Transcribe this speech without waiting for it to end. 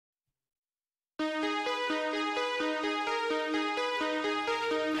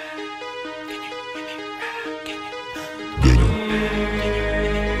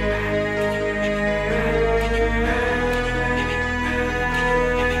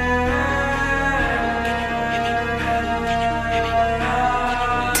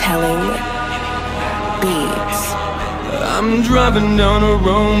I'm driving down the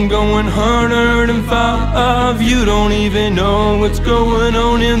road, going 105. You don't even know what's going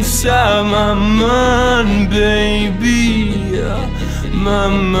on inside my mind, baby. My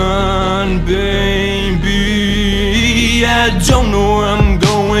mind, baby. I don't know where I'm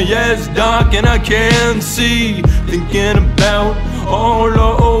going, yeah, it's dark and I can't see. Thinking about all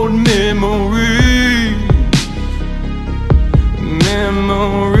the old memories.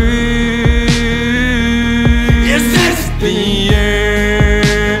 Is this the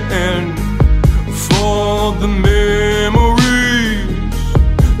end for the memories?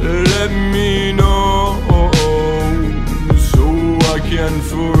 Let me know so I can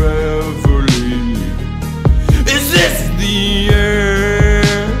forever leave. Is this the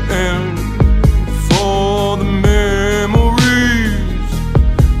end for the memories?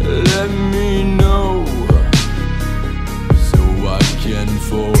 Let me know so I can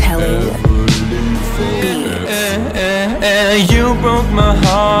forever live forever. You broke my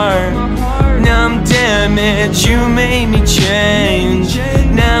heart, now I'm damaged. You made me change,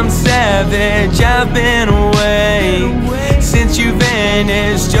 now I'm savage. I've been away since you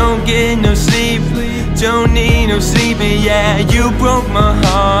vanished. Don't get no sleep, don't need no sleep. Yeah, you broke my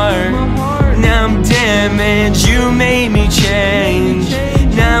heart, now I'm damaged. You made me change,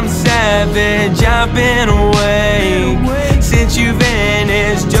 now I'm savage. I've been away since you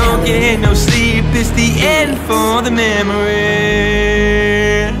vanished. Don't get no sleep, it's the end for the memories.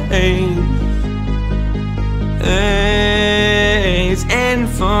 It's end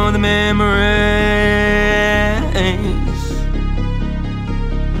for the memories.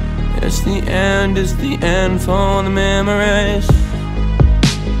 It's the end for the memories.